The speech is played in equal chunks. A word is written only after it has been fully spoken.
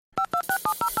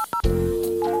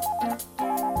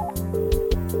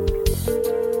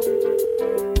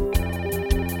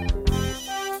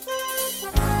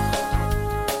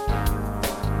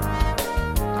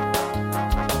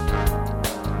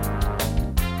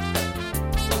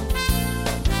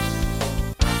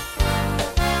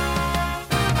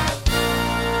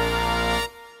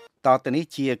តទៅនេះ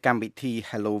ជាកម្មវិធី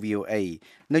Hello VOA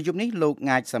នៅយប់នេះលោក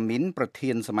ងាយសាមីនប្រ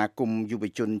ធានសមាគមយុវ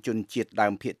ជនជនជាតិដើ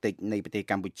មភាគតិចនៃប្រទេស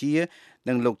កម្ពុជា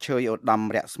និងលោកឈើឧត្តម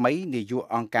រស្មីនាយក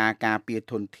អង្គការការពារ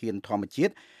ធនធានធម្មជា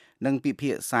តិនិងពិ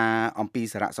ភាក្សាអំពី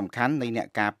សារៈសំខាន់នៃអ្នក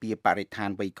ការពារបរិស្ថាន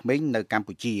វ័យក្មេងនៅកម្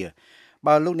ពុជា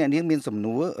បើលោកអ្នកនាងមានសំ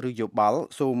ណួរឬយោបល់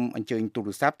សូមអញ្ជើញទូរ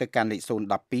ស័ព្ទទៅកាន់លេខ012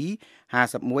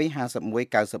 51 51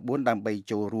 94ដើម្បី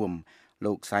ចូលរួម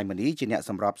លោកសៃម៉ានីជាអ្នក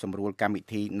សម្របសម្រួលកម្មវិ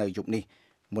ធីនៅយប់នេះ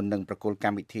មុននឹងប្រកល់ក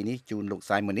ម្មវិធីនេះជូនលោក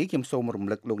សៃម៉ានីខ្ញុំសូមរំ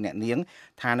លឹកលោកអ្នកនាង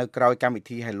ថានៅក្រៅកម្មវិ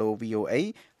ធី Hello VOA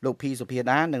លោកភីសុភា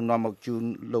ដានឹងនាំមកជូន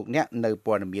លោកអ្នកនៅ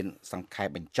ព័ត៌មានសង្ខេប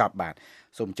បញ្ចប់បាទ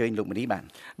សូមអញ្ជើញលោកម៉ានី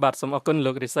បាទសូមអរគុណ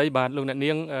លោករិស័យបាទលោកអ្នក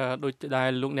នាងដូចដែ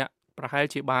លលោកអ្នកប្រហែល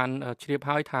ជាបានជ្រាប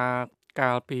ហើយថា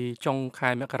កាលពីចុងខែ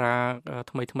មករា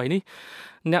ថ្មីនេះ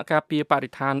អ្នកការពារបរិ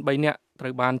ស្ថាន3នាក់ត្រូ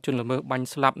វបានជន់ល្មើសបាញ់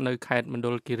ស្លាប់នៅខេត្តមណ្ឌ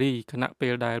លគិរីខណៈពេ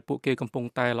លដែលពួកគេកំពុង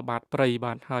តែល្បាតព្រៃ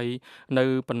បាទហើយនៅ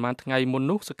ប៉ុន្មានថ្ងៃមុន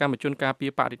នោះសកម្មជនការពា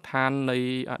របរិស្ថាននៃ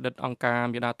អតីតអង្គការ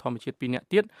មេដាធម្មជាតិ2នាក់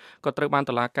ទៀតក៏ត្រូវបាន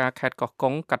តុលាការខេត្តកោះកុ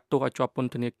ងកាត់ទោសឲ្យជាប់ព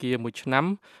ន្ធនាគារ1ឆ្នាំ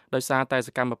ដោយសារតែស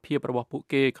កម្មភាពរបស់ពួក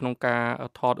គេក្នុងការ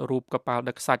ថតរូបកប៉ាល់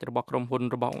ដឹកខ្សាច់របស់ក្រុមហ៊ុន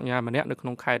របស់អង្គការម្នាក់នៅក្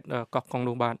នុងខេត្តកោះកុង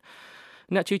នោះបាទ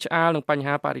អ្នកជឿឆ្អាលនឹងបញ្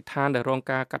ហាបរិស្ថានដែលរង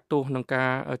ការកាត់ទោសនិងការ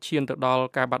ឈានទៅដល់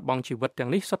ការបាត់បង់ជីវិតទាំង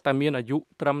នេះសុទ្ធតែមានអាយុ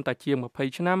ត្រឹមតែជាង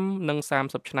20ឆ្នាំនិង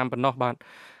30ឆ្នាំប៉ុណ្ណោះបាទ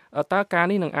តើការ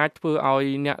នេះនឹងអាចធ្វើឲ្យ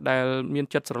អ្នកដែលមាន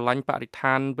ចិត្តស្រឡាញ់បរិស្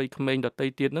ថានវ័យក្មេងដទៃ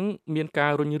ទៀតនឹងមានកា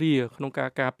ររុញរាក្នុងការ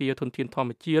ការពារធនធានធម្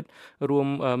មជាតិរួម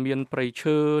មានព្រៃ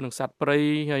ឈើនិងសត្វព្រៃ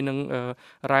ហើយនិង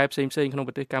រ៉ែផ្សេងៗក្នុង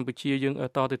ប្រទេសកម្ពុជាយើង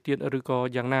តទៅទៀតឬក៏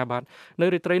យ៉ាងណាបាទនៅ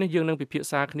រាត្រីនេះយើងនឹងពិភាក្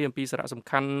សាគ្នាអំពីសារៈសំ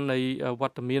ខាន់នៃវ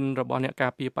ត្តមានរបស់អ្នកកា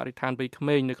រពារបរិស្ថានវ័យក្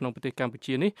មេងនៅក្នុងប្រទេសកម្ពុ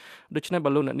ជានេះដូច្នេះបើ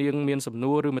លោកអ្នកនាងមានសំ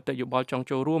ណួរឬមតិយោបល់ចង់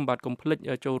ចូលរួមបាទកុំភ្លេច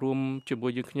ចូលរួមជាមួ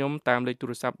យយើងខ្ញុំតាមលេខទូ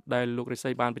រស័ព្ទដែលលោករិស័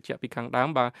យបានបញ្ជាក់ពីខាងដើ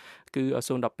មបាទគឺ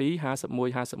012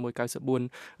 51 51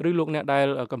 94ឬលោកអ្នកដែល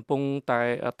កំពុងតែ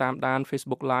តាមដាន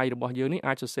Facebook Live របស់យើងនេះ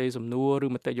អាចសរសេរសំណួរឬ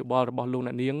មតិយោបល់របស់លោក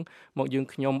អ្នកនាងមកយើង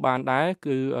ខ្ញុំបានដែរ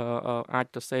គឺអាច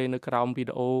សរសេរនៅក្រោមវី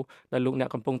ដេអូដែលលោកអ្នក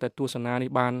កំពុងតែទស្សនានេះ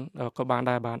បានក៏បាន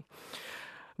ដែរបាទ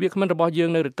វាគ្មិនរបស់យើង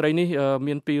នៅរាត្រីនេះ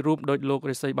មានពីររូបដោយលោក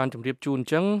រិស័យបានជម្រាបជូនអ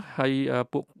ញ្ចឹងហើយ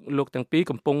ពួកលោកទាំងពីរ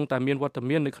កំពុងតែមានវត្ត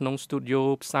មាននៅក្នុងស្ទូឌីយោ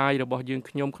ផ្សាយរបស់យើង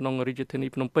ខ្ញុំក្នុងរាជធានី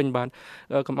ភ្នំពេញបាទ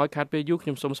កុំឲ្យខាតពេលយូរខ្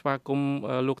ញុំសូមស្វាគមន៍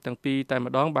លោកទាំងពីរតែ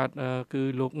ម្ដងបាទគឺ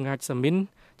លោកងាចសាមីន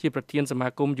ជាប្រធានសមា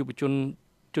គមយុវជន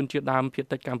ជនជាតិដើមភាគ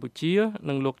តិចកម្ពុជា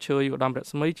និងលោកឈើឧត្តមរ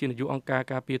ស្មីជានាយកអង្គការ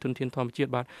ការពារធនធានធម្មជាតិ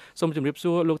បាទសូមជម្រាប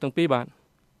សួរលោកទាំងពីរបា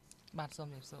ទសូម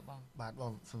ជម្រាបសួរបងបាទប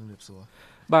ងសូមជម្រាបសួរ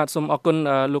បាទសូមអរគុណ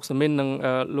លោកសាមីននិង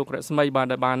លោករស្មីបាទ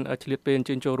ដែលបានឆ្លៀតពេលអញ្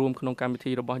ជើញចូលរួមក្នុងកម្មវិ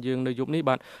ធីរបស់យើងនៅយប់នេះ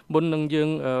បាទមុននឹងយើង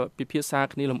ពិភាក្សា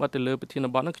គ្នាលម្អិតទៅលើប្រធាន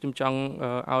បទនេះខ្ញុំចង់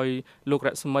ឲ្យលោករ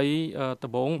ស្មី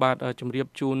ដំបូងបាទជម្រាប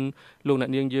ជូនលោកអ្នក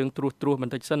នាងយើងត្រួសប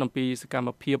ន្តិចសិនអំពីសកម្ម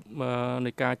ភាព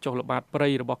នៃការចុះល្បាតព្រៃ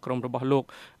របស់ក្រុមរបស់លោក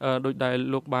ដោយដែល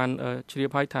លោកបានជ្រា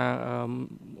បឲ្យថា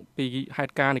ពីហេ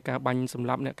តុការណ៍នៃការបាញ់សម្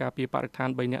លាប់អ្នកការពារបរិស្ថាន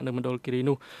3នាក់នៅមណ្ឌលគិរី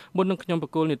នោះមុននឹងខ្ញុំប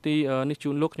កគោលនីតិនេះជូ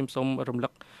នលោកខ្ញុំសូមរំលឹ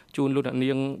កជូនលោកអ្នក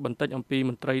នាងបន្តិចអំពី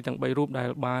មន្ត្រីទាំង3រូបដែល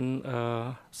បាន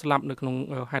ស្លាប់នៅក្នុង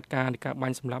ហេតុការណ៍នៃការបា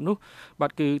ញ់សម្លាប់នោះបា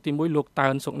ទគឺទី1លោកតើ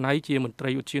នសុកណៃជាមន្ត្រី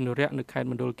ឧទ្យានុរក្សនៅខេត្ត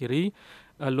មណ្ឌលគិរី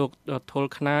លោកថុល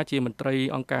ខ្នាជាមន្ត្រី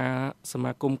អង្គការស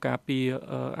មាគមការពារ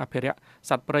អភិរក្ស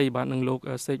សត្វព្រៃបាទនិងលោក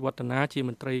សេកវឌ្ឍនាជាម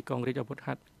ន្ត្រីកងរាជអាវុធហ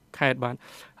ត្ថខេត្តបាទ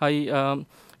ហើយ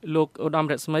លោកឧត្តម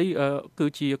រស្មីគឺ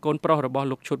ជាកូនប្រុសរបស់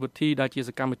លោកឈុតវុធីដែលជា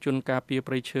សកម្មជនការពារ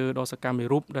ព្រៃឈើដ៏សកម្មមួយ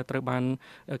រូបដែលត្រូវបាន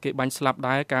គេបាញ់ស្លាប់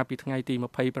ដែរកាលពីថ្ងៃទី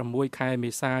26ខែមេ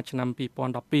សាឆ្នាំ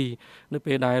2012នៅ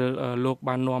ពេលដែលលោក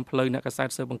បាននាំផ្លូវអ្នកកាសែត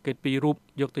ស៊ើបអង្កេត2រូប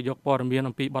យកទៅយកព័ត៌មាន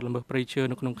អំពីបទល្មើសព្រៃឈើ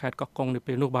នៅក្នុងខេត្តកោះកុងនៅ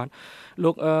ពេលនោះបាទ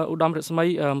លោកឧត្តមរស្មី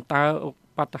តើ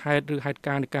បាតុហេតុឬហេតុ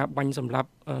ការណ៍នៃការបាញ់សម្លាប់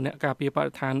អ្នកការពារប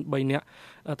រិស្ថាន3នាក់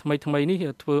ថ្មីនេះ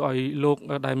ធ្វើឲ្យលោក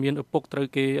ដែលមានឪពុកត្រូវ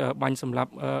គេបាញ់សម្លា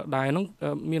ប់ដែរនោះ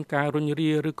មានការរុញ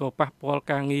រាឬក៏ប៉ះពាល់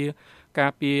ការងារកា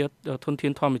រពារធនធា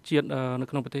នធម្មជាតិនៅ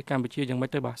ក្នុងប្រទេសកម្ពុជាយ៉ាងម៉េច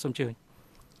ទៅបាទសូមអញ្ជើញ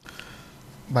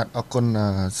បាទអរគុណ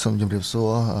សូមជម្រាបសួ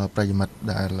រប្រិយមិត្ត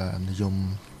ដែលនិយម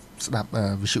ស្ដាប់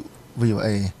វិទ្យុ VOA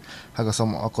ហើយក៏សូម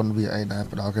អរគុណ VOA ដែល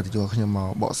ផ្ដល់កិត្តិយសខ្ញុំមក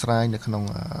បកស្រាយនៅក្នុង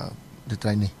រាត្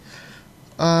រីនេះ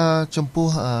ចំពោះ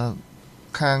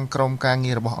ខាងក្រមការ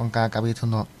ងាររបស់អង្គការការពារ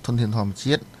ធនធានធម្ម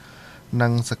ជាតិនិ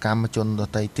ងសកម្មជនដ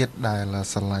ទៃទៀតដែល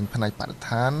ស្រឡាញ់ផ្នែកបរិស្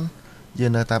ថានយើ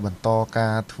ងនៅតែបន្តកា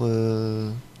រធ្វើ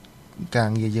ការ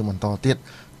ងារយើងបន្តទៀត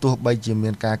ទោះបីជាមា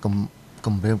នការ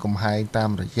គំរាមកំហែងតាម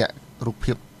រយៈរូប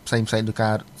ភាពផ្សេងៗដូច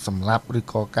ការសម្លាប់ឬ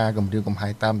ក៏ការគំរាមកំហែ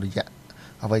ងតាមរយៈ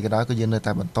អ្វីក៏ដោយក៏យើងនៅ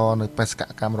តែបន្តនៅបេសក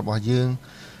កម្មរបស់យើង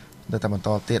នៅតែបន្ត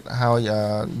ទៀតហើយ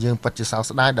យើងពិតជាសោក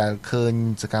ស្ដាយដែលឃើញ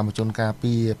សកម្មជនការ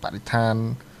ពារបរិស្ថាន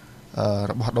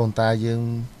របស់ដូនតាយើង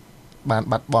បាន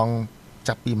បាត់បង់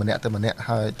ចាប់ពីម្នាក់ទៅម្នាក់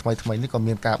ហើយថ្មីនេះក៏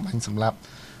មានការបាញ់សម្លាប់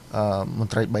ម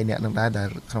ន្ត្រី3នាក់នឹងដែរដែល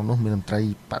ក្នុងនោះមានមន្ត្រី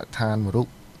បរិស្ថានមួយរូប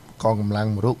កងកម្លាំង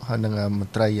មួយរូបហើយនិងម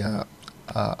ន្ត្រី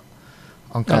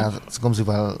អង្គការសង្គមស៊ី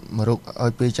វិលមួយរូបឲ្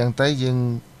យពេលចឹងទៅយើង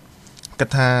គិត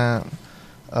ថា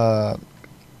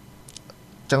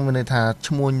ចឹងមានន័យថា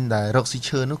ឈ្មួញដែលរកស៊ី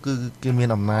ឈើនោះគឺគេមាន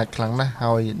អំណាចខ្លាំងណាស់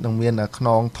ហើយនឹងមានខ្ន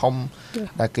ងធំ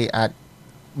ដែលគេអាច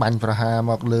បាញ់ប្រហារ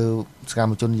មកលើសកម្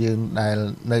មជនយើងដែល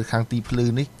នៅខាងទីភ្លឺ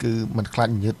នេះគឺមិនខ្លាច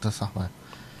ញើតទៅសោះបាទ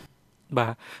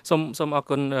សូមអរ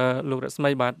គុណលោករស្មី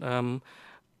បាទ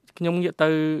ខ្ញុំងាកទៅ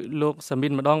លោកសាមី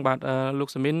នម្ដងបាទលោក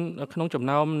សាមីនក្នុងចំ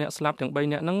ណោមអ្នកស្លាប់ទាំង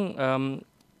3នាក់ហ្នឹង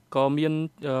ក៏មាន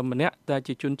ម្នាក់ដែល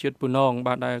ជាជនជាតិពូណង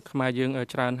បាទដែលខ្មែរយើង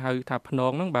ច្រើនហៅថាភ្ន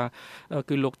ងហ្នឹងបាទ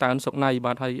គឺលោកតើនសុកណៃ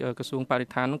បាទហើយក្រសួងបរិ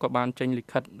ស្ថានហ្នឹងក៏បានចេញលិ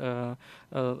ខិត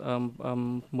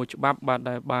មួយច្បាប់បាទ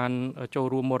ដែលបានចូល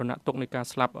រួមមរណទុក្ខនៃការ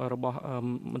ស្លាប់របស់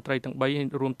មន្ត្រីទាំង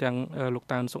3រួមទាំងលោក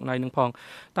តើនសុកណៃនឹងផង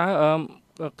តើ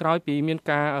ក្រោយពីមាន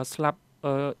ការស្លាប់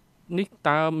នេះ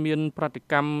តើមានប្រតិ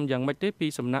កម្មយ៉ាងម៉េចទេពី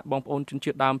សំណាក់បងប្អូនជន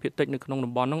ជាតិដើមភាគតិចនៅក្នុង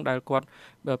តំបន់ហ្នឹងដែលគាត់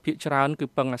ភាគច្រើនគឺ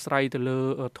ពឹងអាស្រ័យទៅលើ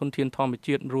ធនធានធម្ម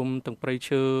ជាតិរួមទាំងព្រៃ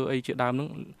ឈើអីជាដើមហ្នឹង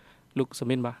លោកសា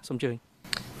មីនបាទសូមអញ្ជើញ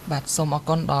បាទសូមអរ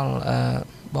គុណដល់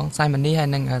បងសៃម៉ានីហើយ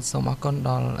និងសូមអរគុណ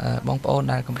ដល់បងប្អូន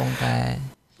ដែលកំពុងតែ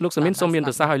លោកសាមីនសូមមាន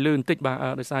ប្រសាសន៍ឲ្យលឺបន្តិចបាទ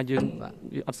ដោយសារយើង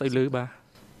អត់សូវលឺបាទ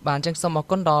បាទអញ្ចឹងសូមអរ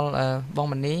គុណដល់បង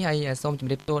ម៉ានីហើយសូមជ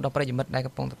ម្រាបទោសដល់ប្រិយមិត្តដែល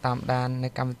កំពុងតាមដាននៅ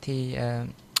កម្មវិធី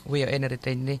VOA នៅរាត្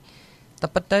រីនេះតែ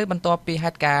ពិតទៅបន្ទាប់ពីហេ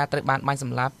តុការណ៍ត្រូវបានបាញ់ស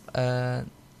ម្លាប់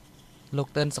លោក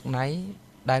តើនសុកណៃ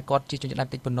ដែលគាត់ជាជនជាតិដើម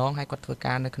តិចបំណងហើយគាត់ធ្វើ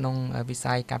ការនៅក្នុងវិ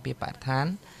ស័យការពារបរិស្ថាន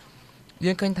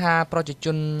យើងឃើញថាប្រជាជ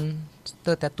នស្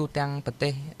ទើរតែទូទាំងប្រទេ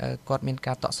សគាត់មាន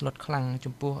ការតក់ស្លុតខ្លាំង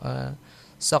ចំពោះ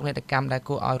សោកនាដកម្មដែល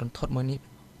គួរឲ្យរន្ធត់មួយនេះ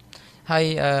ហើយ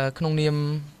ក្នុងនាម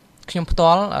ខ្ញុំផ្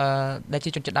ទាល់ដែលជា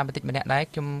ជនជាតិដើមបន្តិចម្នាក់ដែរ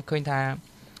ខ្ញុំឃើញថា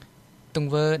ទ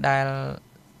ង្វើដែល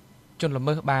ជនល្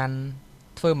មើសបាន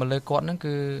ធ្វើមកលើគាត់ហ្នឹង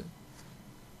គឺ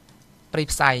ព្រៃ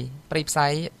ផ្សៃ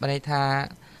បានន័យថា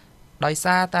ដោយ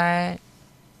សារតែ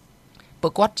ពួ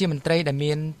កគាត់ជាមន្ត្រីដែល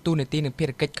មានទូនាទីនិងភា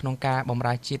រកិច្ចក្នុងការបម្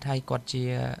រើជាតិហើយគាត់ជា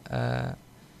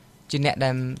អ្នកដែ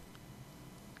ល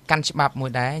កាន់ច្បាប់មួ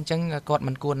យដែរអញ្ចឹងគាត់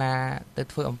មិនគួរណាទៅ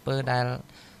ធ្វើអំពើដែល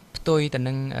ផ្ទុយទៅ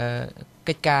នឹង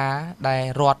កិច្ចការដែល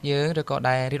រដ្ឋយើងឬក៏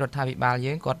ដែលរាជរដ្ឋាភិបាល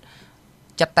យើងគាត់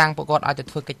ចាត់តាំងពួកគាត់ឲ្យទៅ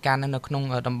ធ្វើកិច្ចការនៅក្នុង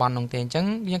តំបន់នោះទេអញ្ចឹង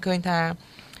យើងឃើញថា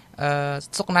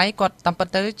សុកណៃគាត់តាមពិត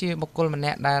ទៅជាបុគ្គលម្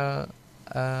នាក់ដែល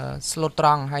ស្លូតត្រ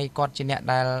ង់ហើយគាត់ជាអ្នក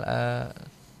ដែល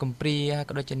កំព្រា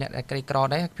ក៏ដូចជាអ្នកដែលក្រីក្រ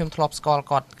ដែរខ្ញុំធ្លាប់ស្គាល់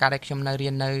គាត់កាលដែលខ្ញុំនៅរៀ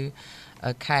ននៅ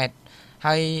ខេត្ត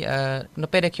ហើយនៅ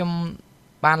ពេលដែលខ្ញុំ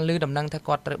បានឮដំណឹងថា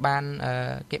គាត់ត្រូវបាន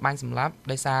គេបាញ់សម្លាប់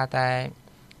ដោយសារតែ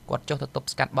គាត់ចុះទៅទប់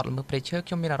ស្កាត់បទល្មើសព្រៃឈើ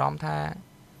ខ្ញុំមានអារម្មណ៍ថា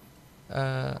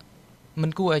មិ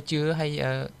នគួរឲ្យជឿ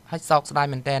ហើយសោកស្ដាយ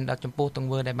មែនទែនដល់ចំពោះទង្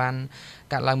វើដែលបាន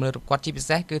កាត់ឡើងលើរូបគាត់ជាពិ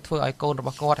សេសគឺធ្វើឲ្យកូនរប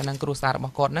ស់គាត់និងគ្រួសាររប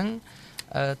ស់គាត់ហ្នឹង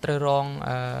ត្រូវរង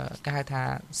គេហៅថា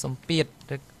សម្ពាធ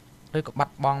ឬក៏បា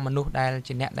ត់បង់មនុស្សដែល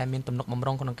ជាអ្នកដែលមានទំនុកបម្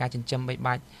រុងក្នុងការចិញ្ចឹមបី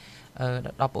បាច់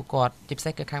ដល់ពួកគាត់ជាពិសេ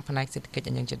សគឺខាងផ្នែកសេដ្ឋកិច្ច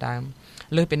អញ្ចឹងជាដើម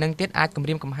លើពីនឹងទៀតអាចគំ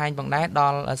រាមកំហែងផងដែរដ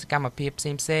ល់សកម្មភាពផ្សេ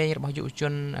ងៗរបស់យុវជ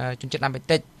នជនជាតិដើមភាគ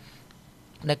តិច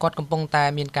ដែលគាត់កំពុងតែ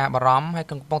មានការបារម្ភហើយ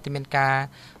កំពុងតែមានការ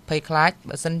ភ័យខ្លាច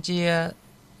បើសិនជា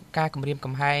ការគំរាម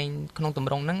កំហែងក្នុងទ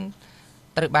ម្រង់ហ្នឹង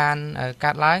ត្រូវបាន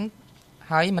កាត់ឡើង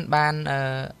ហើយមិនបាន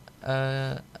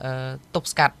ទប់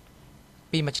ស្កាត់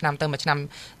ពីមួយឆ្នាំទៅមួយឆ្នាំ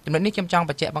ចំណុចនេះខ្ញុំចង់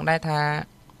បញ្ជាក់ផងដែរថា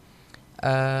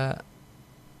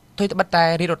ធ្វើត្បិតតែ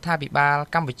រាជរដ្ឋាភិបាល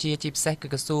កម្ពុជាជាពិសេសគឺ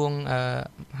ក្រសួង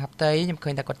មហាផ្ទៃខ្ញុំឃើ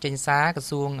ញថាគាត់ចេញសារក្រ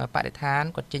សួងបរិស្ថាន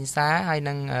គាត់ចេញសារហើយ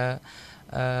នឹង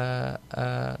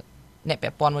អ្នកពា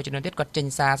ក់ព័ន្ធមួយចំនួនទៀតគាត់ចេញ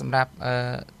សារសម្រាប់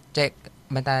ចែក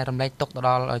មិនតែរំលែកទុកទៅដ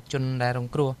ល់ជនដែលរង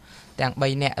គ្រោះទាំង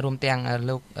3នាក់រួមទាំង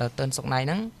លោកតើនសុកណៃ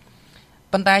ហ្នឹង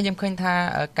ប៉ុន្តែខ្ញុំឃើញថា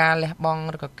ការលះបង់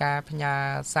ឬក៏ការផ្ញើ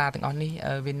សារទាំងអស់នេះ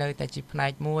វានៅតែជាផ្នែ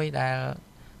កមួយដែល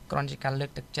គ្រាន់ជាការលើក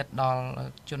ទឹកចិត្តដល់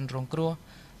ជនរងគ្រោះ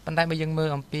ប៉ុន្តែបើយើងមើល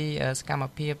អំពីសកម្ម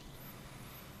ភាព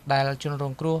ដែលជនរ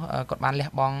ងគ្រោះគាត់បានលះ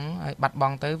បង់ហើយបាត់ប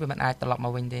ង់ទៅវាមិនអាចត្រឡប់ម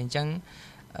កវិញទេអញ្ចឹង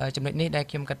ចំណុចនេះដែល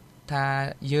ខ្ញុំគិតថា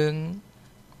យើង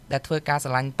ដែលធ្វើការស្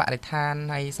រឡាញ់បរិស្ថាន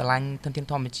ហើយស្រឡាញ់ធនធាន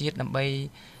ធម្មជាតិដើម្បី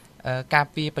ការ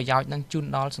ពារប្រយោជន៍នឹងជូន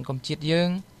ដល់សង្គមជាតិយើង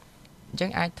អញ្ចឹ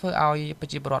ងអាចធ្វើឲ្យប្រ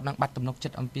ជាពលរដ្ឋនឹងបាត់ទំនុកចិ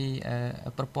ត្តអំពី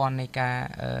ប្រព័ន្ធនៃការ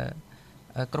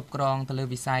គ្រប់គ្រងទៅលើ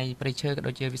វិស័យព្រៃឈើក៏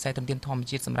ដូចជាវិស័យធនធានធម្ម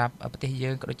ជាតិសម្រាប់ប្រទេស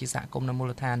យើងក៏ដូចជាសហគមន៍នៅមូល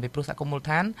ដ្ឋានពីព្រោះសហគមន៍មូលដ្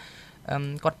ឋាន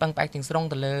គាត់ពឹងផ្អែកទាំងស្រុង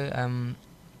ទៅលើ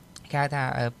គេហៅថា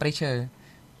ព្រៃឈើ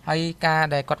ហើយការ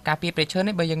ដែលគាត់ការពារព្រៃឈើ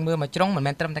នេះបើយើងមើលមកជ្រុងមិន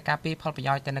មែនត្រឹមតែការពារផលប្រ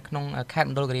យោជន៍តែនៅក្នុងខេត្ត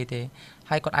មណ្ឌលគិរីទេ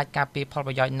ហើយគាត់អាចការពារផល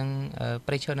ប្រយោជន៍នឹង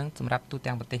ព្រៃឈើនឹងសម្រាប់ទូ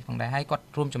ទាំងប្រទេសផងដែរហើយគាត់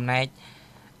រួមចំណែក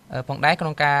ផងដែរក្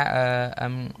នុង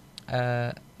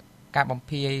ការបំ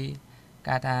ភាយ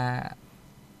ការថា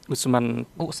ឧស្ម័ន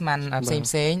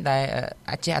ផ្សេងដែល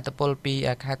អាចអត្តពលពី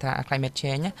ហៅថា climate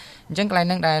change អញ្ចឹងកន្លែង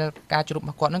ហ្នឹងដែលការជួបរប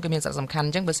ស់គាត់ហ្នឹងគឺមានសារៈសំខាន់អ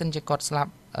ញ្ចឹងបើសិនជាគាត់ស្លា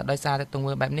ប់ដោយសារតែទង្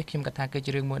វើបែបនេះខ្ញុំគិតថាគឺ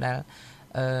ជារឿងមួយដែល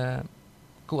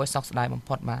គួរឲ្យសោកស្ដាយបំ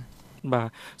ផុតបាទ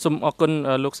សូមអរគុណ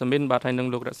លោកសាមីនបាទហើយនឹង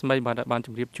លោករស្មីបាទដែលបានជ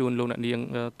ម្រាបជូនលោកអ្នកនាង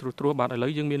ត្រួសបាទឥឡូ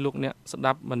វយើងមានលោកអ្នកស្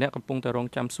ដាប់ម្នាក់កំពុងតែរង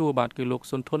ចាំសួរបាទគឺលោក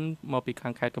សុនធុនមកពីខា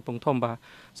ងខេត្តកំពង់ធំបាទ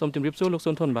សូមជម្រាបសួរលោក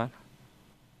សុនធុនបាទ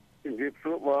ជំរាប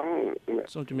សួរបង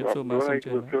សូមជម្រាបសួរបាទសូមជ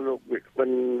ម្រាបសួរលោកវិក្កា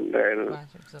មដែល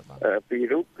ពីរ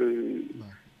រូបគឺ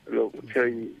លោកជ័យ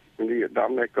នីឧត្តម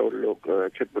នៃកូនលោក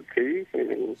ឈិតពុទ្ធី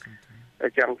ហើ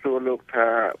យចង់សួរលោកថា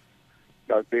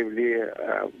ដល់ពេលវេលា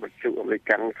វិទ្យុអមេរិក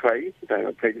ខ្លីតែ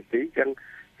20នាទីចឹង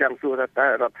ចង់សួរថាតើ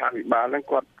រដ្ឋាភិបាលហ្នឹង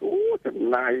គាត់ចំ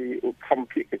ណាយឧបត្ថម្ភ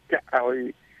ភាគចក្រឲ្យ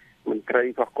មន្ត្រីរ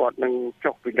បស់គាត់នឹង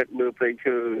ចុះពិនិត្យមើលព្រៃ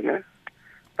ឈើណា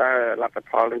តើលទ្ធ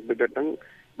ផលនឹងពិនិត្យហ្នឹង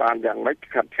បានយ៉ាងម៉េច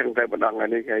ខាត់ឈឹងតែម្ដង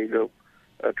នេះហើយលោក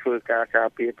ធ្វើការ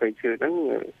ពារព្រៃឈើហ្នឹង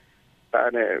តើ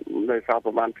នៅសល់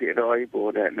ប្រមាណភាគរយព្រោះ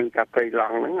តែឮថាព្រៃឡ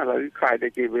ង់ហ្នឹងឥឡូវខ្លាយទៅ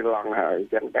ជាវាឡង់ហើយអ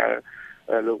ញ្ចឹងតើ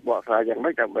លោកបកស្រាយយ៉ាង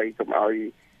ម៉េចដើម្បីកុំឲ្យ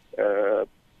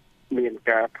មាន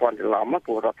ការភ័ន្តច្រឡំព្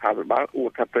រោះរដ្ឋាភិបាលអួ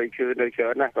តថាព្រៃឈើនៅច្រើ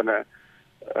នណាស់ប៉ុន្តែ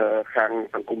ខាង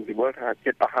សង្គមស៊ីវិលថា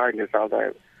ចិត្តអស់ហើយនៅសល់តែ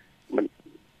មិន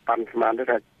ប៉ាន់ស្មានទេ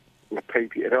ថា 20%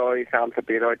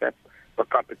 30% តែប្រ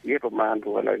កាសទៅជាប្រមាណព្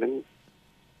រោះឥឡូវហ្នឹង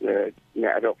អ្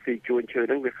នករកស៊ីជួញឈើ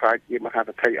ហ្នឹងវាខ្លាចជាមហាស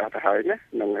ទ្ធិអស់ទៅហើយណា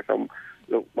នឹងសូម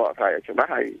លោកបកស្រាយឲ្យច្បា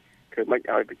ស់ហើយធ្វើម៉េច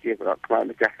ឲ្យប្រជាពលរដ្ឋខ្មែរ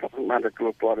ម្ចាស់ស្រុកបានទទួល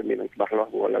ព័ត៌មាននឹងច្បាស់លា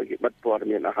ស់ព្រោះឥឡូវគេបិទព័ត៌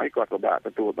មានអស់ហើយគាត់ក៏បាក់ទ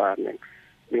ទួលបានហ្នឹង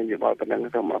មានយោបល់ប៉ុណ្ណឹង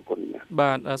សូមអរគុណ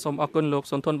បាទសូមអរគុណលោក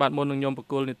សុនធុនបាទមុននឹងខ្ញុំបក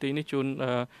គលនីតិនេះជូន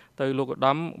ទៅលោកឧត្ត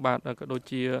មបាទក៏ដូច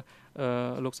ជា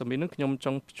លោកសាមីននឹងខ្ញុំច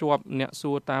ង់ភ្ជាប់អ្នក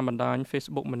សួរតាមបណ្ដាញ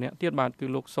Facebook ម្នាក់ទៀតបាទគឺ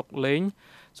លោកសុកលេង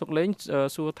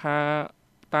សួរថា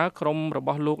តើក្រុមរប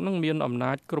ស់លោកនឹងមានអំ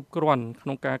ណាចគ្រប់គ្រាន់ក្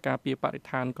នុងការការពារបរិស្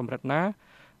ថានកម្រិតណា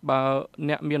បើ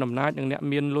អ្នកមានអំណាចនិងអ្នក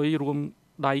មានលុយរួម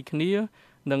ដៃគ្នា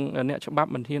និងអ្នកច្បាប់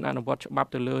មិនហ៊ានអនុវត្តច្បាប់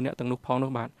ទៅលើអ្នកទាំងនោះផង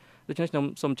នោះបាទដូច្នេះខ្ញុំ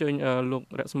សូមអញ្ជើញលោក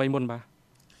រស្មីមុនបាទ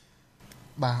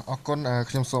អរគុណ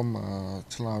ខ្ញុំសូម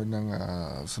ឆ្លើយនឹង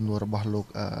សំណួររបស់លោក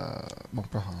បង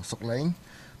ប្រុសសុកលេង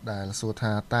ដែលសួរ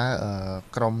ថាតើ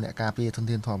ក្រមអ្នកការពារធន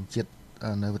ធានធម្មជាតិ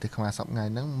នៅប្រទេសខ្មែរសប្តាហ៍ថ្ងៃ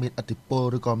ហ្នឹងមានឥទ្ធិពល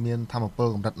ឬក៏មានធម្មពល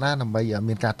កម្រិតណាដើម្បី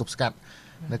មានការទប់ស្កាត់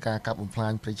នៅការកាប់បំផ្លា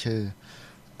ញព្រៃឈើ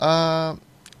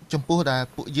ចំពោះដែល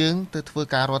ពួកយើងទៅធ្វើ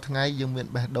ការរាល់ថ្ងៃយើងមាន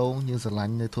បេះដូងយើងស្រឡា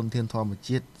ញ់នៅធនធានធម្ម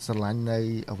ជាតិស្រឡាញ់នៅ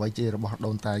អ្វីជារបស់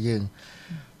ដូនតាយើង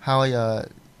ហើយ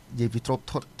និយាយពីទ្រ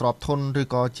បធនឬ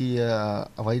ក៏ជា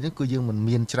អ្វីនេះគឺយើងមិន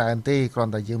មានច្រើនទេគ្រា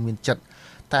ន់តែយើងមានចិត្ត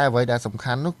តែអ្វីដែលសំ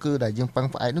ខាន់នោះគឺដែលយើងពឹង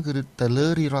ផ្អែកនោះគឺទៅលើ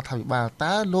រដ្ឋាភិបាល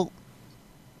តើលោក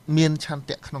មានឆន្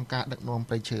ទៈក្នុងការដឹកនាំ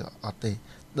ព្រៃឈើអត់ទេ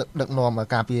ដឹកនាំ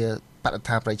ការពារបរិស្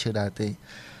ថានព្រៃឈើដែរទេ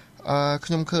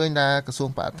ខ្ញុំឃើញថាក្រសួង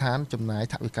បរិស្ថានចំណាយ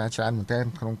ថវិកាច្រើនមែនទែន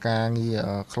ក្នុងការងារ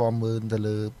ឃ្លាំមើលទៅ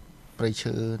លើព្រៃ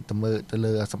ឈើទៅ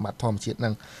លើសម្បត្តិធម្មជាតិហ្នឹ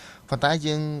ងប៉ុន្តែ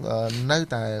យើងនៅ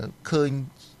តែឃើញ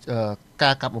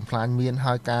ការកាប់បំផ្លាញមាន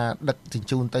ហើយការដឹកជញ្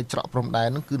ជូនទៅច្រកព្រំដែន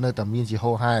ហ្នឹងគឺនៅតែមានជា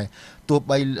ហូរហែទោះ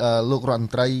បីលោករដ្ឋម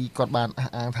ន្ត្រីគាត់បានអះ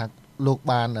អាងថាលោក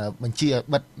បានបញ្ជាឲ្យ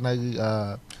បិទ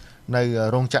នៅ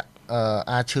រោងចក្រ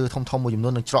អាចឈើធំមួយចំនួ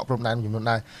ននឹងច្រកព្រំដែនមួយចំនួន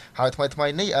ដែរហើយថ្មី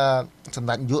នេះសម្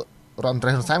ដេចនាយករដ្ឋមន្ត្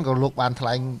រីហ៊ុនសែនក៏លោកបានថ្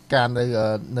លែងការ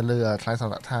នៅលើថ្លែងសា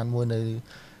រឋានមួយនៅ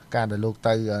ការដែលលោក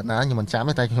ទៅណាខ្ញុំមិនចាំ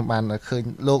ទេតែខ្ញុំបានឃើញ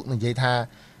លោកនិយាយថា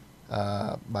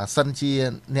បើសិនជា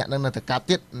អ្នកនឹងនៅតែកាប់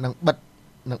ទៀតនឹង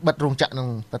បិទរោងចក្រនឹង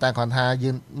តែគាត់ថាយើ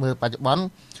ងមើលបច្ចុប្បន្ន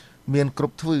មានគ្រ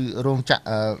ប់ធ្វើរោងចក្រ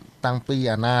តាំងពី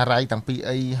អាណារ៉ៃតាំងពី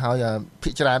អីហើយភា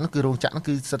គច្រើនគឺរោងចក្រនោះ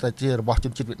គឺសិតតែជារបស់ជ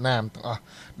នជាតិវៀតណាមទាំងអស់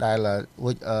ដែល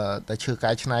តែឈើកែ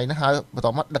ច្នៃហ្នឹងហើយបន្ត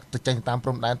មកដឹកទៅចេញតាមព្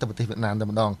រំដែនទៅប្រទេសវៀតណាមតែ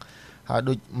ម្ដងហើយ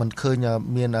ដូចមិនឃើញ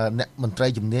មានអ្នកមន្ត្រី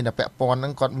ជំនាញដែលពាក់ព័ន្ធហ្នឹ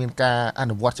ងគាត់មានការអ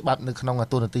នុវត្តច្បាប់នៅក្នុង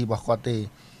ទូនាទីរបស់គាត់ទេ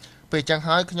ពេលអញ្ចឹង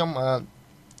ហើយខ្ញុំ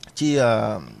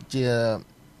ជា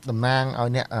តំណាងឲ្យ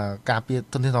អ្នកការពារ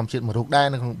ធនធានធម្មជាតិមួយរូបដែរ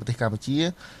នៅក្នុងប្រទេសកម្ពុជា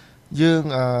យើង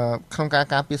ក្នុងការ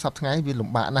ការពារសពថ្ងៃវាលំ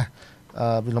បាកណាស់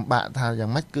វាលំបាកថាយ៉ាង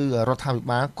ម៉េចគឺរដ្ឋាភិ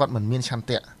បាលគាត់មិនមានឆន្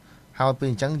ទៈហើយពេល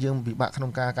អញ្ចឹងយើងពិបាកក្នុ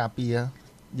ងការការពារ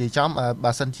និយាយចំ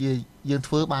បើសិនជាយើង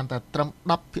ធ្វើបានតែត្រឹម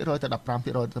 10% ទៅ 15%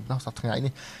 ទៅក្នុងសប្តាហ៍ថ្ងៃ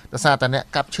នេះដោយសារតែអ្នក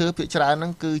កាប់ឈើភាគច្រើនហ្នឹ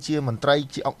ងគឺជាមន្ត្រី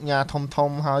ជាអង្គការ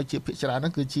ធំហើយជាភាគច្រើនហ្នឹ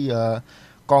ងគឺជា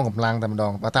កងកម្លាំងតែម្ដ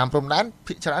ងបើតាមព្រំដែន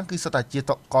ភាគច្រើនគឺសិតតែជា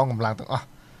កងកម្លាំងទាំងអស់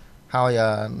ហើយ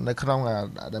នៅក្នុង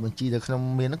ដែលបញ្ជីនៅក្នុង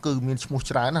មានហ្នឹងគឺមានឈ្មោះ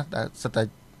ច្រើនណាស់តែសិតតែ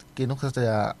គេនោះគឺស្ទើរ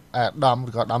អាដាម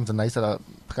ឬក៏ដាំសណៃសិតតែ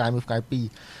ផ្កាយមួយផ្កាយពីរ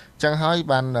អញ្ចឹងហើយ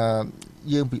បាន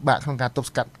យើងពិបាកក្នុងការទប់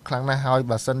ស្កាត់ខ្លាំងណាស់ហើយ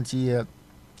បើសិនជា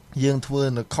យើងធ្វើ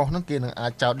នៅខុសហ្នឹងគេនឹងអា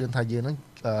ចចោទយើងថាយើងហ្នឹង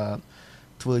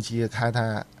ធ្វើជាហៅថា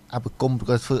អភិគមឬ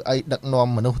ក៏ធ្វើអីដឹកនាំ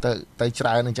មនុស្សទៅច្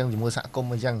រើនអញ្ចឹងជាមួយសហគម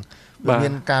ន៍អញ្ចឹងវាមា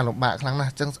នការលំបាកខ្លាំងណាស់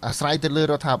អញ្ចឹងអាស្រ័យទៅលើ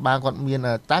រដ្ឋាភិបាលគាត់មាន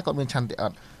តែគាត់មានឆន្ទៈអ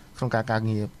ត់ ក្នុងការ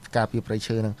ងារការពារព្រៃ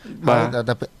ឈើហ្នឹងហើយ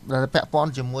ដែលពាក់ព័ន្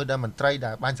ធជាមួយដែលមន្ត្រី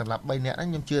ដែលបានសម្លាប់3នាក់ហ្នឹង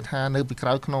ខ្ញុំជឿថានៅពីក្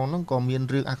រោយខ្នងហ្នឹងក៏មាន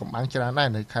រឿងអាកំបាំងច្រើនដែរ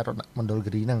នៅខេត្តមណ្ឌល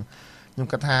គិរីហ្នឹងខ្ញុំ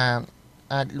គិតថា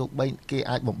អាចលោក3គេ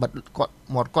អាចបំបិតគាត់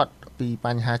មាត់គាត់ពីប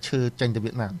ញ្ហាឈើចេញទៅវៀ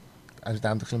តណាម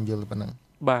តាមតែខ្ញុំយល់ប៉ុណ្ណឹង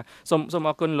បាទសូម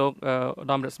អរគុណលោកឧ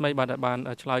ត្តមរស្មីបាទដែលបាន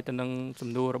ឆ្លើយទៅនឹងសំ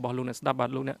ណួររបស់លោកអ្នកស្ដាប់បាទ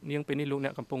លោកអ្នកនាងពេលនេះលោកអ្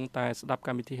នកកំពុងតែស្ដាប់ក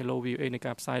ម្មវិធី Hello VOA នៃ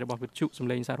ការផ្សាយរបស់វិទ្យុសំ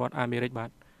ឡេងសហរដ្ឋអាមេរិកបាទ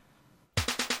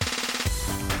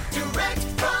Direct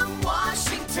from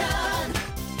Washington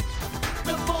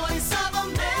The Voice of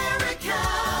America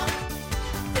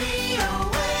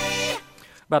VOA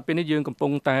បាទពេលនេះយើងកំពុ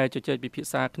ងតែជជែកពិភាក្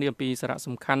សាគ្នាអំពីសារៈ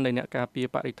សំខាន់នៃអ្នកការពារ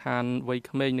បរិស្ថានវ័យ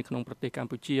ក្មេងនៅក្នុងប្រទេសកម្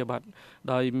ពុជាបាទ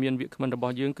ដោយមានវាគ្មិនរប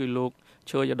ស់យើងគឺលោក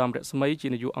ឈើយឧត្តមរស្មីជា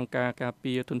នាយកអង្គការការ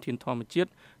ពារធនធានធម្មជាតិ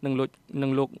និ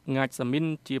ងលោកងាចសាមីន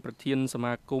ជាប្រធានស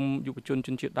មាគមយុវជនជ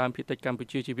នជាតិដើមភាគតិចកម្ពុ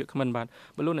ជាជាវាគ្មិនបាទ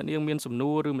បើលោកអ្នកនាងមានសំ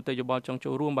ណួរឬមតិយោបល់ចង់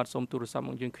ចូលរួមបាទសូមទូរស័ព្ទម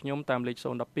កយើងខ្ញុំតាមលេខ012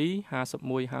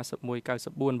 51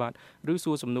 51 94បាទឬ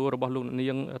សួរសំណួររបស់លោកអ្នកនា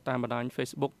ងតាមបណ្ដាញ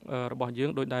Facebook របស់យើង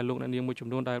ដោយដែលលោកអ្នកនាងមួយចំ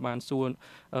នួនដែលបានសួរ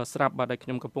ស្រាប់បាទដែលខ្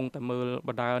ញុំកំពុងតែមើលប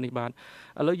ដានេះបាទឥ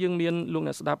ឡូវយើងមានលោក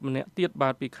អ្នកស្ដាប់ម្នាក់ទៀតបា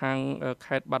ទពីខាង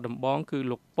ខេត្តបាត់ដំបងគឺ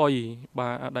លោកប៉ុយបា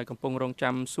ទដែលកំពុងរង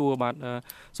ចាំសួរបាទ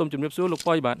សូមជម្រាបសួរលោក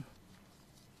ប៉ុយបាទ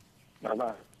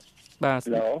បា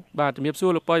ទជំរាបសួ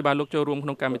រលោកប៉ុយបាទលោកចូលរួមក្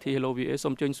នុងកម្មវិធី Hello VOA សូ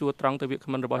មអញ្ជើញសួរត្រង់ទៅវាគ្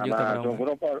មិនរបស់យើងតែម្ដងសូមគោ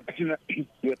រព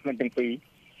វាគ្មិនទាំងពីរ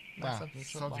បាទ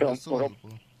សូមគោរព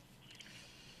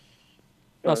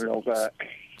លោក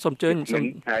សូមអញ្ជើញសូម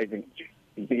ហើយ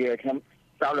ពីខ្ញុំ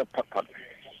តើលោកផុត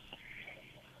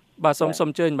បាទសូម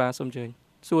អញ្ជើញបាទសូមអញ្ជើញ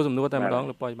សួរសំណួរតែម្ដង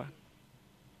លោកប៉ុយបាទ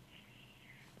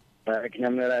ខ្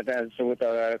ញុំនៅតែសួរទៅ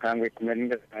ខាងវិក្កាម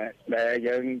ដែល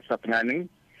យើងសប្តាហ៍នេះ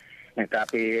នឹងការ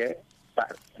ពី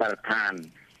បរិស្ថាន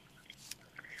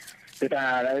គឺថា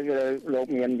លោក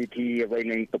មានវិធីអ្វី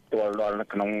នឹងទប់ទល់ដល់នៅ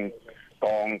ក្នុងក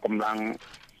ងកម្លាំង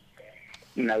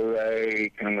នៅ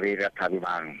ក្នុងរដ្ឋាភិ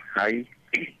បាលហើយ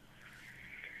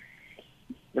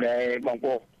ដែលបងប្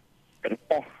អូនទាំង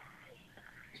អស់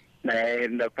ដែល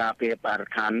នៅការពីបរិ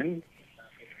ស្ថាននេះ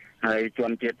ហើយជ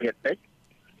នជាតិភាគតិច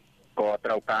ក៏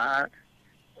ត្រូវការ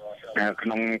ក្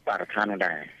នុងបរិស្ថាននោះ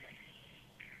ដែរ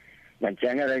បញ្ជា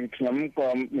ក់ថាខ្ញុំក៏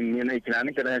មិនមានអីច្រើន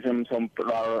ទេគឺខ្ញុំសូមផ្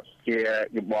ដល់ជា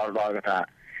យោបល់ដល់ថា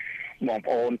បង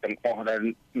ប្អូនទាំងអស់ដែល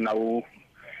នៅ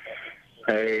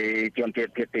ហើយជនជា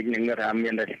តិភាគតិចនឹងថាមា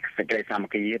នតែសេចក្តីសាម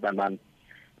គ្គីបាន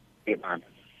ពីបាន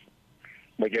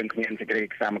បើយើងគ្មានសេចក្តី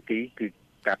សាមគ្គីគឺ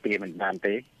ការពារមិនបាន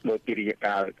ទេដោយពីរយៈ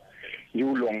កាលយូ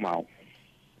រលងមក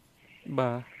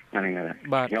បាទ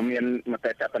បាទខ្ញុំមានម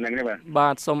តិតែប៉ុណ្្នឹងទេបា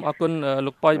ទសូមអរគុណ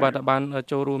លោកប៉ុយបាទដែលបាន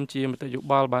ចូលរួមជាមតិយោ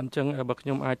បល់បាទអញ្ចឹងបើខ្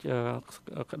ញុំអាច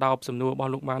ក្តោបសំណួររប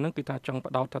ស់លោកបានហ្នឹងគឺថាចង់ប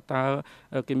ដោតថាតើ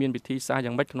គេមានវិធីសាស្ត្រ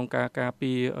យ៉ាងម៉េចក្នុងការការ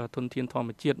ពារធនធានធម្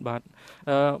មជាតិបាទ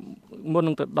មុន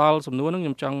នឹងទៅដល់សំណួរហ្នឹងខ្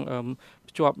ញុំចង់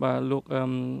ភ្ជាប់លោក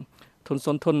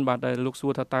ធនបាទដែលលោកសួ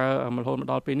រថាតើមករហូតមក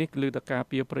ដល់ពេលនេះគឺតើការ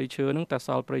ពារព្រៃឈើហ្នឹងតើស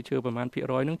ល់ព្រៃឈើប្រមាណភាគ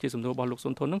រយហ្នឹងជាសំណួររបស់លោកធ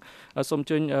នហ្នឹងសូមអញ្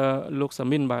ជើញលោកសា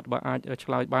មីនបាទបើអាចឆ្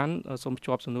លើយបានសូមភ្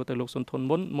ជាប់សំណួរទៅលោកធន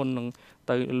មុននឹង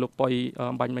ទៅលោកប៉ុយ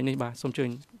បាញ់មិញនេះបាទសូមអញ្ជើញ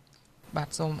បាទ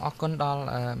សូមអរគុណដល់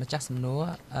ម្ចាស់សំណួរ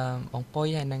បងប៉ុយ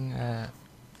ហើយនិង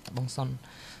បងសុន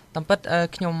តាមពិត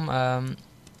ខ្ញុំ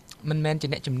មិនមែនជា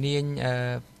អ្នកជំនាញ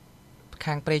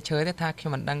ខាងព្រៃឈើទេថាខ្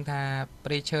ញុំមិនដឹងថា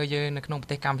ព្រៃឈើយើងនៅក្នុងប្រ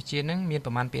ទេសកម្ពុជាហ្នឹងមាន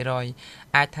ប្រមាណភាគរយ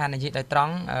អាចថានិយាយដោយត្រ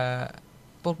ង់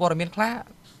ពលរដ្ឋមានខ្លះ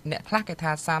អ្នកខ្លះគេ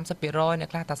ថា 30% អ្នក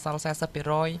ខ្លះថាសល់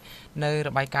 40% នៅរ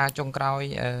បាយការណ៍ចុងក្រោយ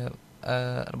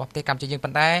របស់ប្រទេសកម្ពុជាយើង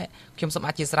ប៉ុន្តែខ្ញុំសូមអ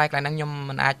ធិស្ឋានកន្លែងហ្នឹងខ្ញុំ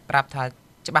មិនអាចប្រាប់ថា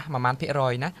ច្បាស់ប្រមាណភាគរ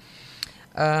យណា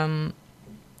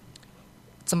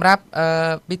សម្រាប់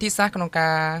វិធីសាស្ត្រក្នុងកា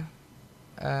រ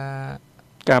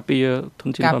ការពារធន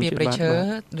ធានធម្មជាតិការពារព្រៃឈើ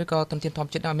ឬក៏ធនធានធម្ម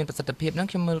ជាតិឲ្យមានប្រសិទ្ធភាពហ្នឹង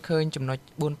ខ្ញុំមើលឃើញចំណុច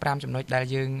 4-5 ចំណុចដែល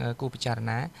យើងគួរពិចារ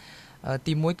ណា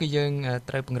ទី1គឺយើង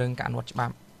ត្រូវពង្រឹងការអនុវត្តច្បា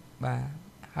ប់បាទ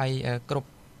ហើយគ្រប់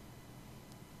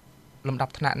លំដា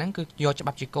ប់ថ្នាក់ហ្នឹងគឺយកច្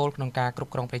បាប់ជាគោលក្នុងការគ្រ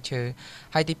ប់គ្រងព្រៃឈើ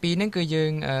ហើយទី2ហ្នឹងគឺយើ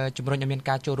ងជំរុញឲ្យមាន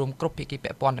ការចូលរួមគ្រប់ភាគីពា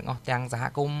ក់ព័ន្ធទាំងអស់ទាំងសហ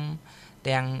គមន៍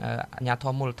ទាំងអាជ្ញាធ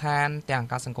រមូលដ្ឋានទាំងអង្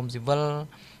គការសង្គមស៊ីវិល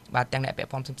បាទទាំងអ្នកពាក់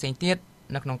ព័ន្ធផ្សេងៗទៀត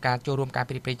នៅក្នុងការចូលរួមការ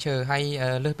ពារព្រៃឈើហើយ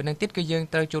លើសពីនេះទៀតគឺយើង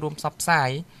ត្រូវចូលរួមផ្សព្វផ្សាយ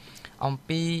អំ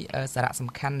ពីសារៈសំ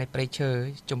ខាន់នៃព្រៃឈើ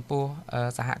ចំពោះ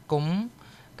សហគមន៍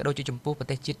ក៏ដូចជាចំពោះប្រ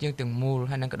ទេសជាតិយើងទាំងមូល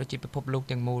ហើយនិងក៏ដូចជាពិភពលោក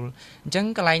ទាំងមូលអញ្ចឹង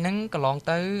កន្លែងហ្នឹងកន្លង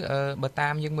ទៅបើតា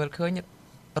មយើងមើលឃើញ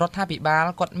រដ្ឋាភិបាល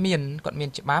គាត់មាន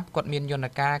ច្បាប់គាត់មានយន្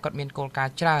តការគាត់មានគោលការ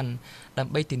ណ៍ច្រើនដើ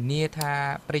ម្បីធានាថា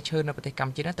ព្រៃឈើនៅប្រទេសកម្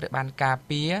ពុជាត្រូវបានការ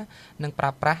ពារនិងប្រើ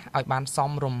ប្រាស់ឲ្យបានស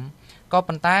មរម្យក៏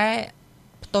ប៉ុន្តែ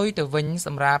ផ្ទុយទៅវិញស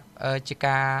ម្រាប់ជា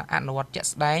ការអនុវត្តជាក់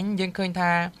ស្ដែងយើងឃើញ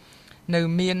ថានៅ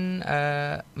មាន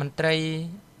មន្ត្រី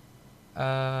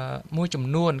មួយចំ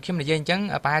នួនខ្ញុំនិយាយអញ្ចឹង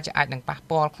ប្រហែលជាអាចនឹងប៉ះ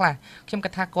ពាល់ខ្លះខ្ញុំគិ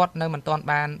តថាគាត់នៅមិនទាន់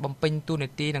បានបំពេញតួនា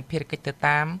ទីនិងភារកិច្ចទៅ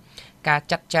តាមការ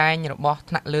ចាត់ចែងរបស់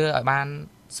ថ្នាក់លើឲ្យបាន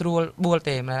ស្រួលបួល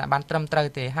ទេមិនបានត្រឹមត្រូវ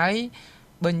ទេហើយ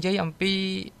បើនិយាយអំពី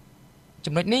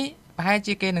ចំណុចនេះប្រហែល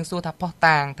ជាគេនឹងសួរថាផុស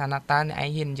តាងថាតើអ្នកឯ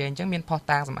ងហ៊ាននិយាយអញ្ចឹងមានផុស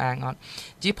តាងសម្អាងអត់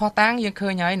ជាផុសតាងយើងឃើ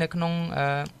ញហើយនៅក្នុង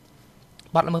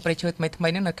បទល្មើសព្រៃឈើថ្មី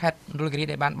ហ្នឹងនៅខេត្តមណ្ឌលគិរី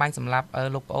ដែលបានបាញ់សម្លាប់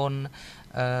លោកប្អូន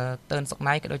តឿនសុក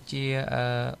ណៃក៏ដូចជា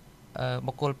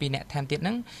បុគ្គល2នាក់ថែមទៀតហ្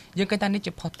នឹងយើងឃើញថានេះ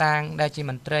ជាផុសតាងដែលជា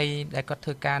មន្ត្រីដែលគាត់ធ្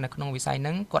វើការនៅក្នុងវិស័យហ្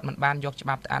នឹងគាត់មិនបានយកច្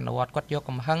បាប់ទៅអនុវត្តគាត់យក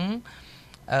កំហឹង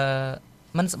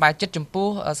មិនសប្បាយចិត្តចំពោះ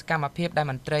សកម្មភាពដែល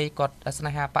មន្ត្រីគាត់ស្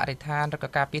នេហាបរិស្ថានឬក៏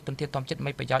ការពារទុនធានធម្មជាតិមិ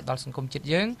នប្រយោជន៍ដល់សង្គមជាតិ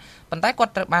យើងប៉ុន្តែគា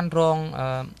ត់ត្រូវបានរង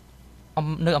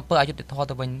នៅអំពើអយុត្តិធម៌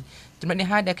ទៅវិញចំណុចនេះ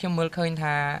ហើយដែលខ្ញុំមើលឃើញ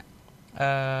ថា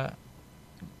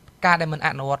ការដែលមិនអ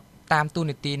នុវត្តតាមទូ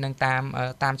នីតិនិង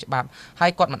តាមច្បាប់ហើ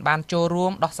យគាត់មិនបានចូលរួ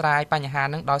មដោះស្រាយបញ្ហា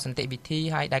នឹងដោយសន្តិវិធី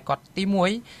ហើយដែលគាត់ទី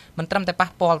1មិនត្រឹមតែប៉ះ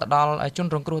ពាល់ទៅដល់ជន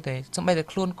រងគ្រោះទេសូម្បីតែ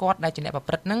ខ្លួនគាត់ដែលជាអ្នកប្រ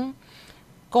ព្រឹត្តហ្នឹង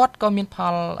គាត់ក៏មានផ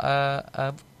ល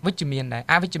វិជ្ជមានដែរ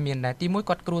អវិជ្ជមានដែរទី1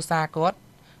គាត់គ្រួសារគាត់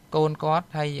កូនគាត់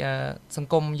ហើយស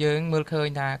ង្គមយើងមើលឃើញ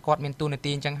ថាគាត់មានទូនា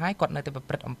ទីអញ្ចឹងហើយគាត់នៅតែប្រ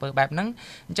ព្រឹត្តអំពើបែបហ្នឹង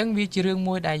អញ្ចឹងវាជារឿង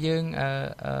មួយដែលយើង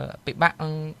ពិបាក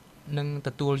នឹងទ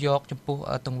ទួលយកចំពោះ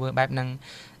ទង្វើបែបហ្នឹង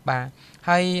បាទ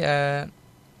ហើយ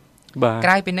ក្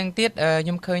រៅពីនឹងទៀតខ្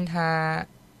ញុំឃើញថា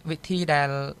វិធីដែល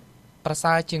ប្រ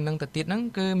សើរជាងនឹងទៅទៀតហ្នឹង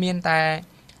គឺមានតែ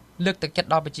លើកទឹកចិត្ត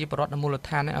ដល់ប្រជាពលរដ្ឋនៅមូលដ្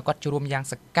ឋានហ្នឹងឲ្យគាត់ចូលរួមយ៉ាង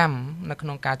សកម្មនៅក្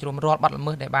នុងការចូលរួមរាល់បទល្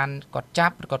មើសដែលបានគាត់ចា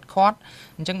ប់ឬគាត់ឃាត់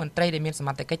អញ្ចឹងមន្ត្រីដែលមានសម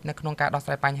ត្ថកិច្ចនៅក្នុងការដោះស្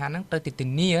រាយបញ្ហាហ្នឹងត្រូវតែធា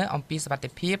នាអំពីសុវត្ថិ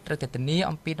ភាពត្រូវតែធានា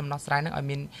អំពីដំណោះស្រាយហ្នឹងឲ្យ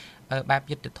មានបែប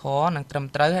យុត្តិធម៌និងត្រឹម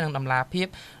ត្រូវហើយនិងតម្លាភាព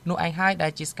នោះឯងហើយដែ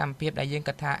លជាសកម្មភាពដែលយើង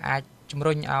គិតថាអាចជំ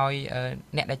រុញឲ្យ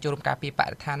អ្នកដែលចូលរួមការពារប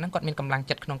រិស្ថានហ្នឹងគាត់មានកម្លាំង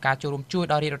ចិត្តក្នុងការចូលរួមជួយ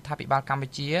ដល់រាជរដ្ឋាភិបាលកម្ពុ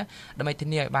ជាដើម្បីធា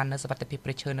នាឲ្យបាននូវសុវត្ថិភាពព្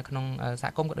រៃឈើនៅក្នុងសហ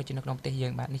គមន៍ក៏ដូចជានៅក្នុងប្រទេសយើ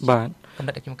ងបាទនេះជាកំណ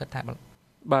ត់ដែលខ្ញុំគិតថា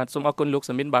បាទសូមអរគុណលោក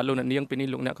សាមីនបាទលោកអ្នកនាងពេលនេះ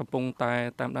លោកអ្នកកំពុងតែ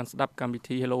តាមដានស្ដាប់កម្មវិ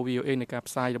ធី Hello VOA នៃការ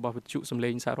ផ្សាយរបស់វិទ្យុសំឡេ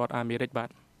ងសហរដ្ឋអាមេរិកបាទ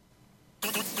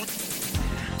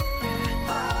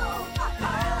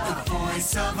The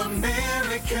Voice of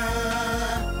America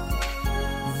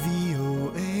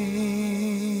VOA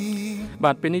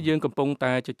បាទពេលនេះយើងកំពុង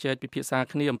តែជជែកពិភាក្សា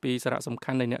គ្នាអំពីសារៈសំ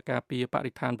ខាន់នៃអ្នកការពារប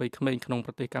រិស្ថានវ័យក្មេងក្នុង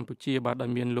ប្រទេសកម្ពុជាបាទដោយ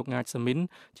មានលោកងាចសាមីន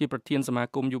ជាប្រធានសមា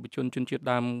គមយុវជនជនជាតិ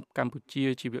ដើមកម្ពុជា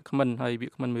ជាវាគ្មិនហើយវា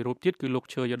គ្មិនមួយរូបទៀតគឺលោក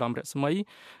ឈើយឧត្តមរស្មី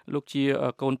លោកជា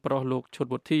កូនប្រុសលោកឈុត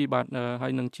វុធីបាទហើ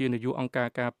យនឹងជានាយកអង្គការ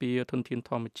ការពារធនធាន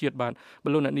ធម្មជាតិបាទបើ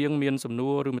លោកអ្នកនាងមានសំណួ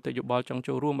រឬមតិយោបល់ចង់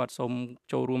ចូលរួមបាទសូម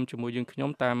ចូលរួមជាមួយយើងខ្ញុំ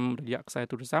តាមរយៈខ្សែ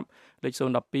ទូរស័ព្ទលេខ012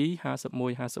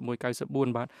 51 51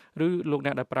 94បាទឬលោកអ្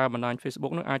នកដែលប្រើបណ្ដាញ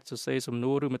Facebook នោះអាចសរសេរសំ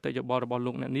ណួរឬមតិយោបល់របស់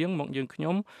លោកអ្នកនាងមកយើងខ្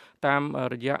ញុំតាម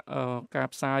រយៈការ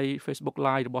ផ្សាយ Facebook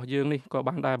Live របស់យើងនេះក៏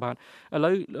បានដែរបាទឥ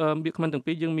ឡូវវាគ្មិនទាំង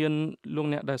ពីរយើងមានលោក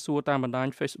អ្នកដែលសួរតាមបណ្ដាញ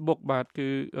Facebook បាទគឺ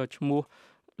ឈ្មោះ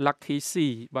Lucky C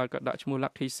បាទគាត់ដាក់ឈ្មោះ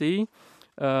Lucky C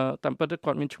តាមពិត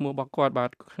គាត់មានឈ្មោះរបស់គាត់បា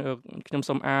ទខ្ញុំ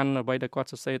សូមអានអ្វីដែលគាត់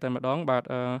សរសេរតែម្ដងបាទ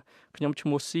ខ្ញុំឈ្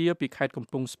មោះសៀពីខេត្តកំ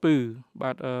ពង់ស្ពឺ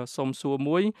បាទសូមសួរ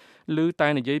មួយឬតែ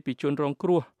និយាយពីជនរងគ្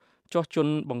រោះចោះជន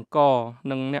បង្ក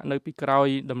និងអ្នកនៅពីក្រោយ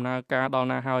ដំណើរការដល់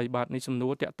ណាហើយបាទនេះសំណួ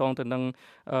រតាក់ទងទៅនឹង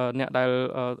អ្នកដែល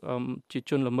ជា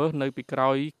ជនល្មើសនៅពីក្រោ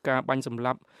យការបាញ់សម្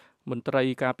លាប់មន្ត្រី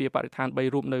ការពារបរិស្ថាន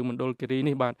3រូបនៅមណ្ឌលគិរី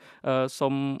នេះបាទសូ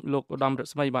មលោកឧត្តមរ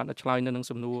ស្មីបាទឆ្លើយនៅនឹង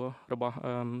សំណួររបស់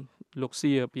លោក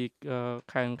សៀពី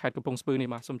ខាងខេត្តកំពង់ស្ពឺនេះ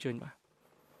បាទសូមអញ្ជើញបាទ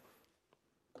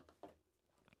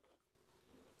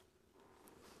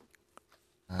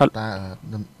តើ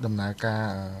ដំណើរការ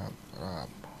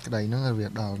ក្តីហ្នឹងវា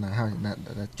ដល់ណាហើយ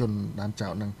ជនដើមចោ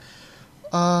តហ្នឹង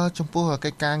ចំពោះ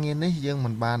កិច្ចការងារនេះយើងមិ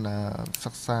នបាន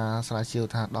សិក្សាស្រាវជ្រាវ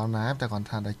ថាដល់ណាតែគាត់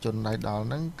ថាតែជនដៃដល់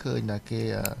ហ្នឹងឃើញតែគេ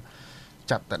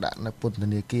ចាប់ទៅដាក់នៅពន្ធ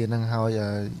នាគារហ្នឹងហើយ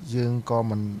យើងក៏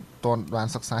មិនទាន់បាន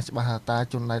សិក្សាច្បាស់ថាតើ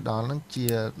ជនដៃដល់ហ្នឹងជា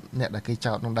អ្នកដែលគេ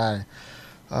ចោទហ្នឹងដែរ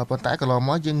ប៉ុន្តែកន្លង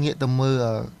មកយើងងាកទៅមើល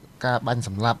ការបាញ់ស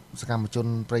ម្លាប់សកម្មជន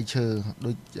ព្រៃឈើ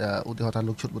ដូចឧទាហរណ៍ថា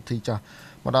លោកឈុតវុធីចោះ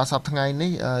មកដល់សប្តាហ៍ថ្ងៃ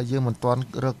នេះយើងមិនទាន់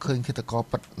រកឃើញឃាតករ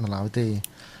ពិតនៅឡើយទេ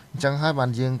អញ្ចឹងហើយបាន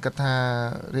យើងគិតថា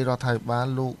រាជរដ្ឋាភិបាល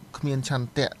លោកគ្មានឆន្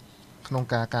ទៈក្នុង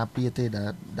ការការពារទេ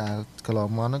ដែលកន្លង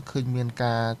មកហ្នឹងឃើញមាន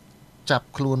ការចាប់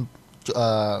ខ្លួន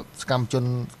សកម្មជន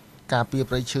ការពារ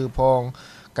ព្រៃឈើផង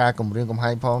ការគម្រាមកំហែ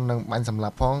ងផងនិងបាញ់សម្លា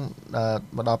ប់ផង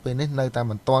មកដល់ពេលនេះនៅតែ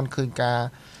មិនទាន់ឃើ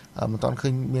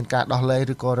ញមានការដោះលែង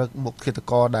ឬក៏រឹកមុខឃាត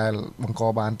ករដែលបង្ក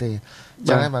បានទេអញ្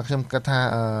ចឹងហើយបាទខ្ញុំគិតថា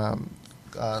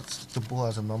ចំពោះ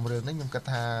សំណុំរឿងនេះខ្ញុំគិត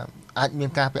ថាអាចមាន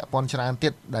ការពាក់ព័ន្ធច្រើនទៀ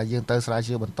តដែលយើងទៅស្រាវ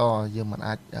ជ្រាវបន្តយើងមិន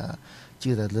អាច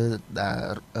ជឿទៅលើ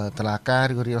តុលាការ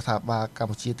ឬក៏រាជរដ្ឋាភិបាលកម្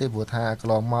ពុជាទេព្រោះថាក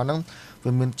ន្លងមកហ្នឹង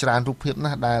វាមានច្រើនរូបភាពណា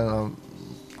ស់ដែល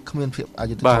គ្មានភាពអ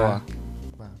យុត្តិធម៌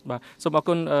បាទសូមអរ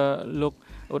គុណលោក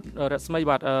រស្មី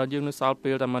បាទយើងនៅសល់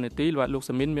ពេលតែ1នាទីបាទលោក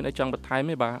សាមីនមានអីចង់បន្ថែម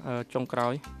ទេបាទចុងក្រោ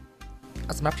យ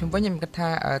សម្រាប់ខ្ញុំវិញខ្ញុំគិតថា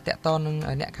តកតនឹង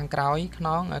អ្នកខាងក្រោយខ្ន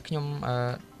ងខ្ញុំ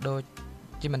ដូច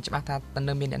ជាមិនច្បាស់ថាតើ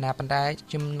នៅមានអ្នកណាប៉ុន្តែ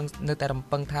ខ្ញុំនឹងនៅតែរំ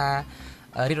ពឹងថា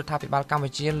រាជរដ្ឋាភិបាលកម្ពុ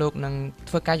ជាលោកនឹង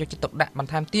ធ្វើការយកចិត្តទុកដាក់បន្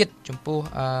ថែមទៀតចំពោះ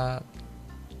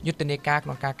យុទ្ធនាការក្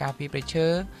នុងការការពារព្រៃឈើ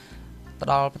ទៅ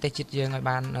ដល់ប្រទេសជាតិយើងឲ្យ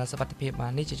បានសុវត្ថិភាពបា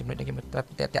ទនេះជាចំណុចដែលខ្ញុំត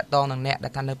កតងនឹងអ្នកដែ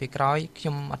លថានៅពីក្រោយខ្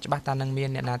ញុំអត់ច្បាស់ថានឹងមាន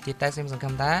អ្នកណាទៀតតែខ្ញុំសង្ឃឹ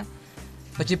មថា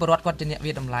ប្រជាពលរដ្ឋគាត់ជាអ្នក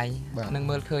វិតម្លៃនឹង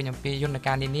មើលឃើញអំពីយន្ត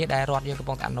ការនានាដែលរដ្ឋយើងកំ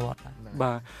ពុងតែអនុវត្ត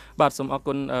បាទសូមអរ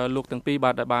គុណលោកទាំងពីរ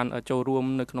បាទដែលបានចូលរួម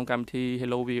នៅក្នុងកម្មវិធី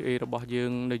Hello VOA របស់យើ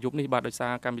ងនៅយប់នេះបាទដោយសា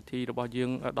រកម្មវិធីរបស់យើង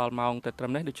ដល់ម៉ោងតែត្រឹ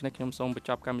មនេះដូច្នេះខ្ញុំសូមបញ្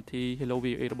ចប់កម្មវិធី Hello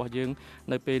VOA របស់យើង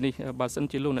នៅពេលនេះបើសិន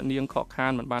ជាលោកអ្នកនាងខកខា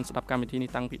នមិនបានស្ដាប់កម្មវិធីនេះ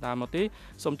តាំងពីដើមមកទេ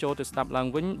សូមចូលទៅស្ដាប់ឡើង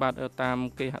វិញបាទតាម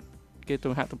គេ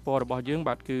ទំព័រទំព័ររបស់យើង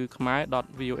បាទគឺ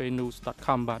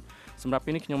khmer.voanews.com បាទសម្រាប់ពេ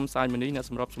លនេះខ្ញុំសាយមនីអ្នក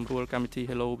សម្របសម្រួលកម្មវិធី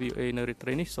Hello VOA នៅរាត្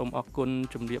រីនេះសូមអរគុណ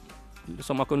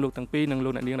សូមអរគុណលោកទាំងពីរនិងលោ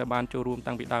កអ្នកនាងដែលបានចូលរួម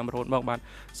តាំងពីដើមរហូតមកបាទ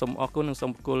សូមអរគុណនិងសូ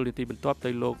មអរគុណនីតិបន្ទាប់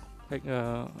ទៅលោក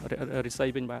រិស័យ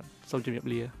វិញបាទសូមជម្រាប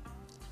លា